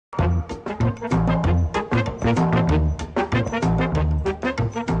Good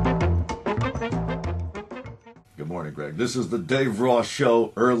morning, Greg. This is the Dave Ross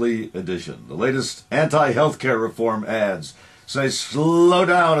Show Early Edition. The latest anti-healthcare reform ads say, slow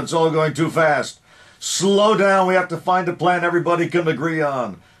down, it's all going too fast. Slow down, we have to find a plan everybody can agree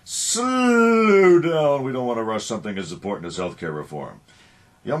on. Slow down, we don't want to rush something as important as healthcare reform.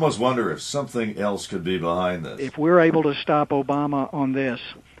 You almost wonder if something else could be behind this. If we're able to stop Obama on this,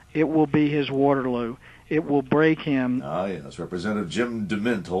 it will be his Waterloo. It will break him. Ah, yes. Representative Jim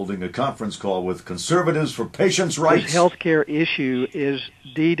Demint holding a conference call with conservatives for patients' rights. This health care issue is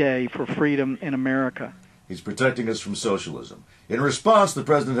D-Day for freedom in America. He's protecting us from socialism. In response, the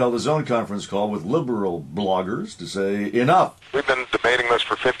president held his own conference call with liberal bloggers to say, enough. We've been debating this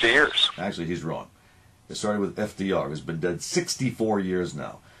for 50 years. Actually, he's wrong. It started with FDR, who's been dead 64 years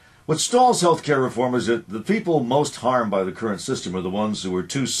now. What stalls healthcare reform is that the people most harmed by the current system are the ones who are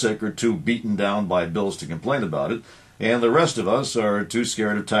too sick or too beaten down by bills to complain about it, and the rest of us are too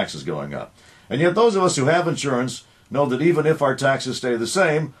scared of taxes going up. And yet those of us who have insurance know that even if our taxes stay the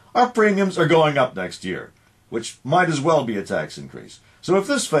same, our premiums are going up next year, which might as well be a tax increase. So if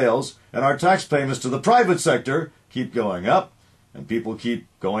this fails, and our tax payments to the private sector keep going up, and people keep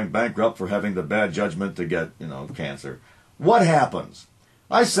going bankrupt for having the bad judgment to get, cancer, what happens?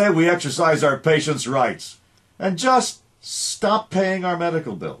 I say we exercise our patients' rights and just stop paying our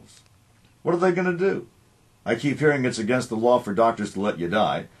medical bills. What are they going to do? I keep hearing it's against the law for doctors to let you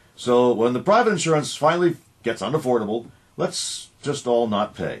die. So when the private insurance finally gets unaffordable, let's just all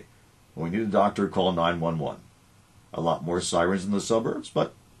not pay. When we need a doctor, call 911. A lot more sirens in the suburbs,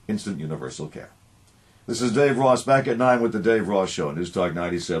 but instant universal care. This is Dave Ross back at 9 with the Dave Ross Show, News Talk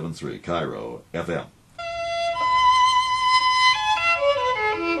 97.3, Cairo FM.